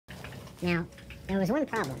Now, there was one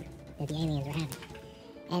problem that the aliens were having.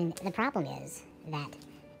 And the problem is that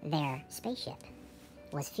their spaceship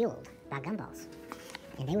was fueled by gumballs.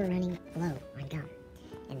 And they were running low on gum.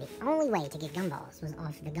 And the only way to get gumballs was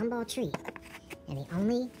off the gumball tree. And the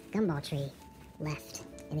only gumball tree left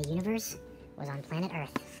in the universe was on planet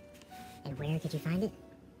Earth. And where could you find it?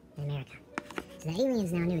 In America. So the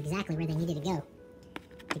aliens now knew exactly where they needed to go.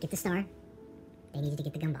 To get the star, they needed to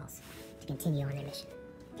get the gumballs to continue on their mission.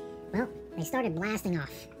 Well, they started blasting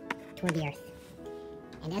off toward the Earth.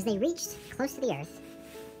 And as they reached close to the Earth,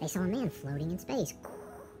 they saw a man floating in space.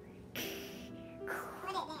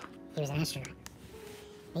 He was an astronaut.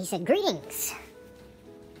 And he said, "Greetings!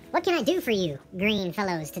 What can I do for you, green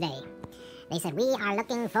fellows, today?" They said, "We are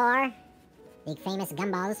looking for the famous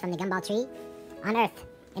gumballs from the gumball tree on Earth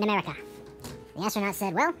in America." The astronaut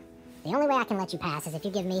said, "Well, the only way I can let you pass is if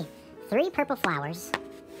you give me 3 purple flowers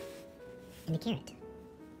and a carrot."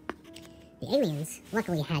 The aliens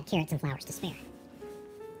luckily had carrots and flowers to spare.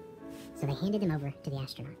 So they handed them over to the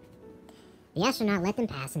astronaut. The astronaut let them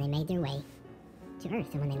pass and they made their way to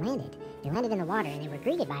Earth. And when they landed in the water and they were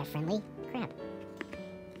greeted by a friendly crab.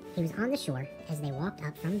 He was on the shore as they walked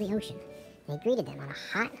up from the ocean. And he greeted them on a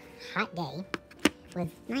hot, hot day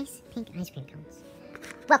with nice pink ice cream cones.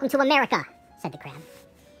 "Welcome to America," said the crab.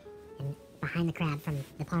 And behind the crab from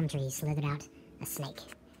the palm tree slithered out a snake.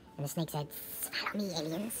 And the snake said, "Follow me,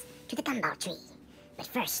 aliens, to the gumball tree. But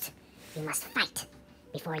first, you must fight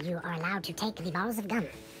before you are allowed to take the balls of gum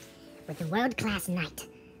with the world-class knight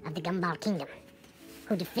of the Gumball Kingdom,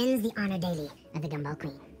 who defends the honor daily of the Gumball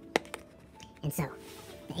Queen." And so,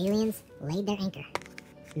 the aliens laid their anchor,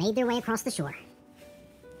 made their way across the shore,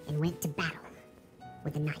 and went to battle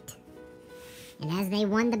with the knight. And as they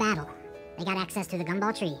won the battle, they got access to the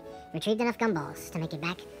gumball tree, retrieved enough gumballs to make it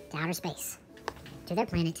back to outer space, to their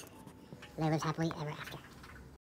planet. They lived happily ever after.